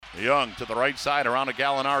Young to the right side around a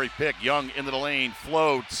Gallinari pick. Young into the lane,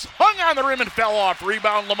 floats, hung on the rim and fell off.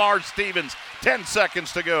 Rebound Lamar Stevens. 10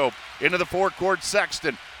 seconds to go. Into the forecourt,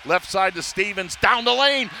 Sexton. Left side to Stevens, down the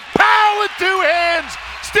lane. Pow with two hands.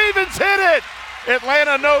 Stevens hit it.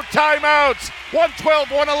 Atlanta, no timeouts.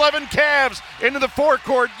 112-111 Cavs. Into the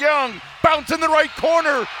forecourt, Young. Bounce in the right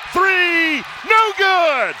corner. Three, no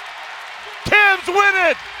good. Cavs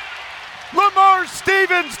win it. Lamar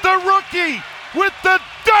Stevens, the rookie, with the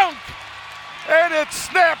dunk. And it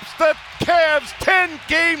snaps the Cavs'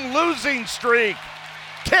 10-game losing streak.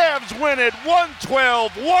 Cavs win it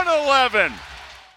 112-111.